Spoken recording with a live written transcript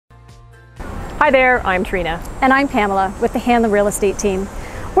Hi there, I'm Trina. And I'm Pamela with the Hanlon Real Estate team.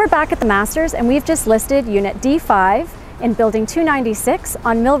 We're back at the Masters and we've just listed Unit D5 in Building 296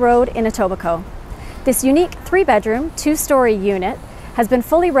 on Mill Road in Etobicoke. This unique 3-bedroom, 2-story unit has been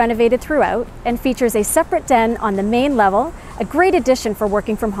fully renovated throughout and features a separate den on the main level, a great addition for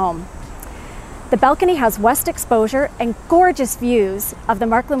working from home. The balcony has west exposure and gorgeous views of the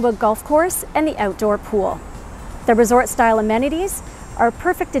Markland Woods Golf Course and the outdoor pool. The resort-style amenities are a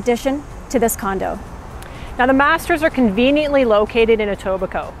perfect addition to this condo. Now the Masters are conveniently located in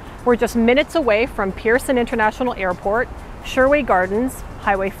Etobicoke. We're just minutes away from Pearson International Airport, Sherway Gardens,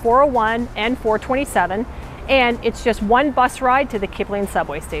 Highway 401 and 427, and it's just one bus ride to the Kipling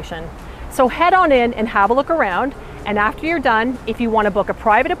subway station. So head on in and have a look around, and after you're done, if you want to book a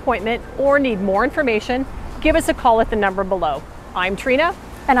private appointment or need more information, give us a call at the number below. I'm Trina.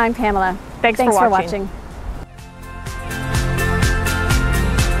 And I'm Pamela. Thanks for watching.